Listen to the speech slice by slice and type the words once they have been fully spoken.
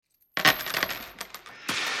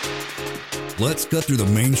Let's cut through the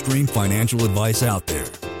mainstream financial advice out there.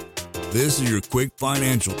 This is your quick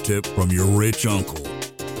financial tip from your rich uncle.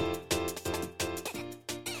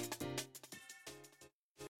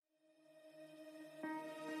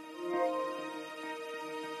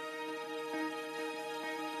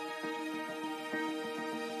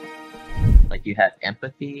 Like you had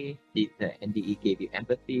empathy, the NDE gave you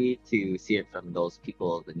empathy to see it from those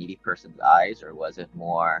people, the needy person's eyes, or was it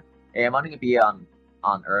more, hey, I'm only gonna be on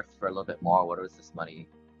Earth for a little bit more. What was this money?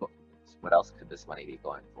 What else could this money be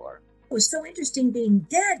going for? It was so interesting being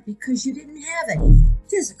dead because you didn't have anything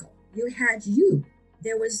physical. You had you.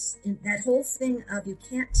 There was that whole thing of you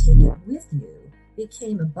can't take it with you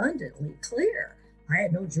became abundantly clear. I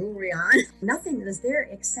had no jewelry on. Nothing was there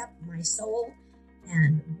except my soul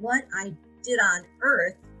and what I did on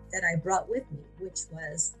earth that I brought with me, which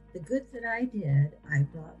was the good that I did, I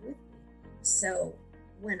brought with me. So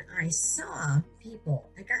when I saw people,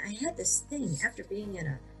 I had this thing after being in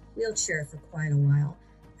a wheelchair for quite a while.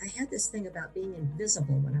 I had this thing about being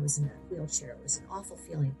invisible when I was in a wheelchair. It was an awful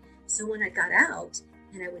feeling. So when I got out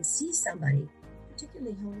and I would see somebody,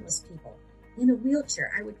 particularly homeless people, in a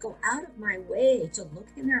wheelchair, I would go out of my way to look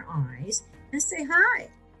in their eyes and say hi.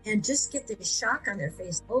 And just get the shock on their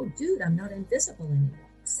face. Oh, dude, I'm not invisible anymore.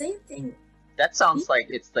 Same thing. That sounds like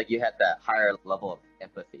it's like you had that higher level of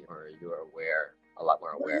empathy, or you were aware, a lot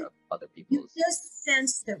more aware of other people's. You just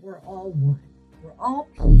sense that we're all one. We're all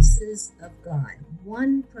pieces of God.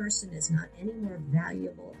 One person is not any more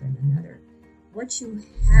valuable than another. What you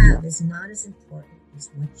have is not as important as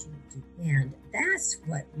what you do. And that's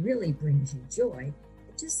what really brings you joy.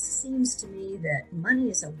 It just seems to me that money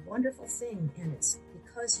is a wonderful thing, and it's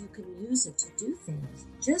because you can use it to do things.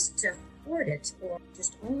 Just to hoard it or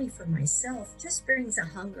just only for myself just brings a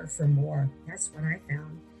hunger for more. That's what I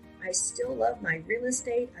found. I still love my real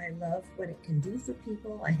estate. I love what it can do for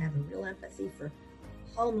people. I have a real empathy for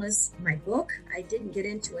homeless. My book, I didn't get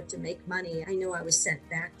into it to make money. I know I was sent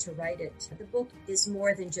back to write it. The book is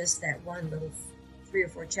more than just that one little 3 or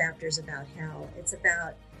 4 chapters about how it's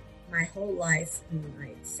about my whole life and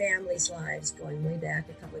my family's lives going way back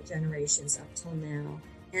a couple of generations up till now,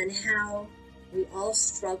 and how we all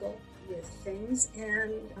struggle with things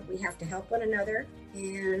and we have to help one another.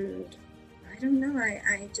 And I don't know,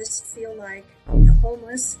 I just feel like the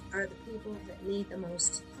homeless are the people that need the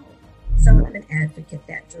most help. So I'm an advocate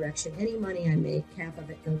that direction. Any money I make, half of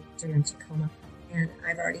it goes to Tacoma, and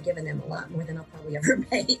I've already given them a lot more than I'll probably ever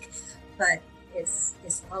make, but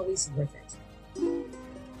it's always worth it.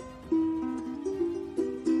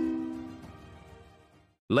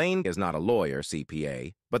 Lane is not a lawyer,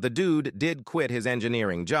 CPA, but the dude did quit his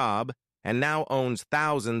engineering job and now owns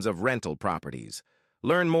thousands of rental properties.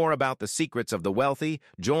 Learn more about the secrets of the wealthy.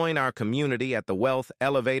 Join our community at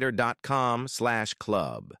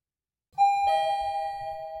thewealthelevator.com/club.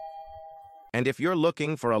 And if you're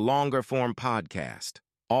looking for a longer form podcast,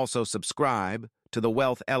 also subscribe to the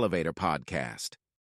Wealth Elevator podcast.